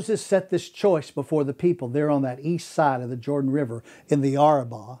 Moses set this choice before the people there on that east side of the Jordan River in the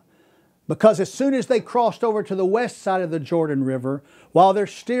Arabah, because as soon as they crossed over to the west side of the Jordan River, while they're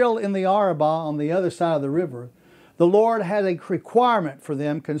still in the Arabah on the other side of the river, the Lord had a requirement for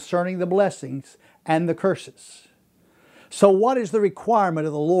them concerning the blessings and the curses. So what is the requirement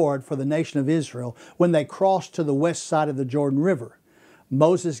of the Lord for the nation of Israel when they cross to the west side of the Jordan River?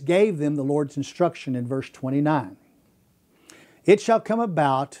 Moses gave them the Lord's instruction in verse 29. It shall come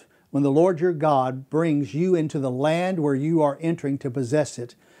about when the Lord your God brings you into the land where you are entering to possess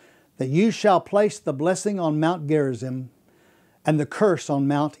it, that you shall place the blessing on Mount Gerizim and the curse on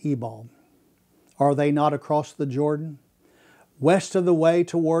Mount Ebal. Are they not across the Jordan, west of the way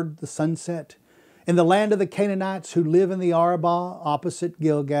toward the sunset, in the land of the Canaanites who live in the Arabah opposite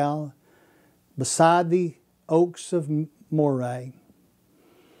Gilgal, beside the oaks of Moreh?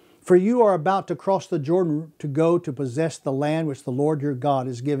 For you are about to cross the Jordan to go to possess the land which the Lord your God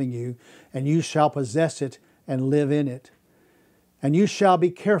is giving you, and you shall possess it and live in it. And you shall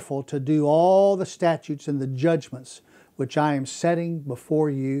be careful to do all the statutes and the judgments which I am setting before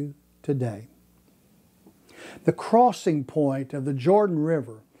you today. The crossing point of the Jordan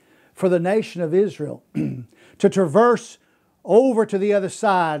River for the nation of Israel to traverse over to the other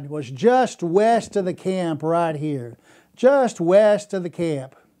side was just west of the camp right here. Just west of the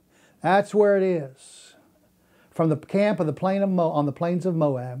camp. That's where it is. From the camp of on the plains of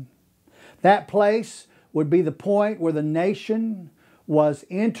Moab. That place would be the point where the nation was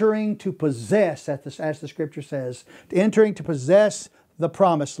entering to possess, as the Scripture says, entering to possess the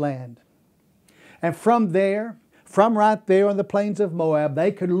promised land. And from there, from right there on the plains of Moab,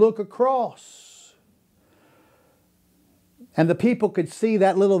 they could look across. And the people could see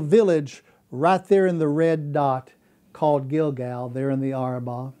that little village right there in the red dot called Gilgal, there in the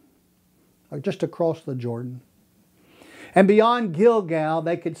Arabah, or just across the Jordan. And beyond Gilgal,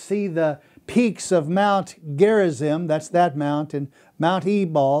 they could see the peaks of Mount Gerizim, that's that mountain, Mount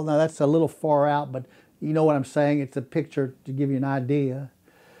Ebal. Now that's a little far out, but you know what I'm saying. It's a picture to give you an idea.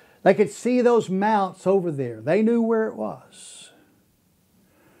 They could see those mounts over there. They knew where it was.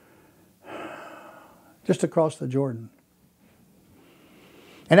 Just across the Jordan.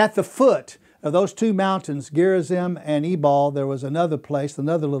 And at the foot of those two mountains, Gerizim and Ebal, there was another place,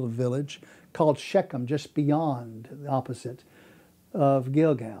 another little village called Shechem, just beyond, the opposite of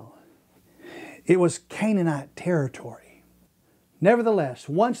Gilgal. It was Canaanite territory. Nevertheless,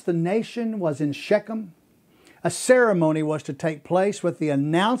 once the nation was in Shechem, a ceremony was to take place with the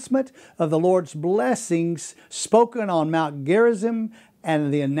announcement of the Lord's blessings spoken on Mount Gerizim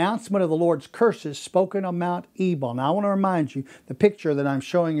and the announcement of the Lord's curses spoken on Mount Ebal. Now I want to remind you, the picture that I'm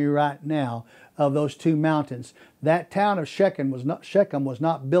showing you right now of those two mountains, that town of Shechem was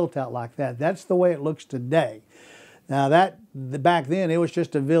not built out like that. That's the way it looks today. Now back then it was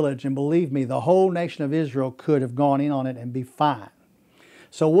just a village, and believe me, the whole nation of Israel could have gone in on it and be fine.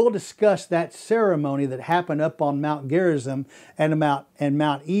 So we'll discuss that ceremony that happened up on Mount Gerizim and Mount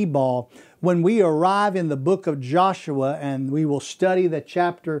Ebal when we arrive in the book of Joshua, and we will study that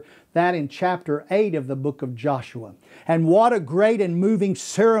in chapter 8 of the book of Joshua. And what a great and moving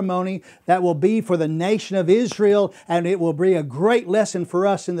ceremony that will be for the nation of Israel, and it will be a great lesson for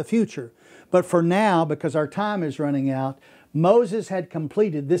us in the future. But for now, because our time is running out, Moses had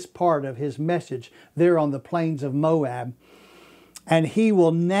completed this part of his message there on the plains of Moab. And he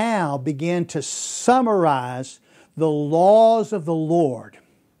will now begin to summarize the laws of the Lord.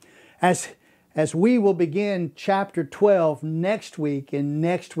 As we will begin chapter 12 next week in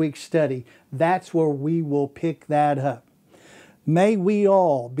next week's study, that's where we will pick that up. May we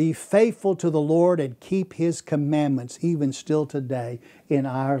all be faithful to the Lord and keep His commandments even still today in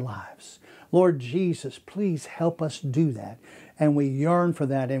our lives. Lord Jesus, please help us do that. And we yearn for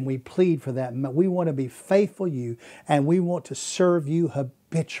that and we plead for that. We want to be faithful to you, and we want to serve you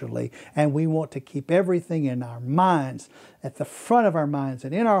habitually, and we want to keep everything in our minds, at the front of our minds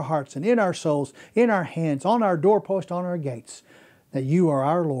and in our hearts and in our souls, in our hands, on our doorpost, on our gates, that you are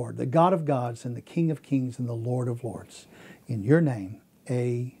our Lord, the God of gods and the King of kings and the Lord of lords. In your name,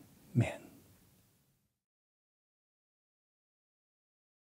 amen.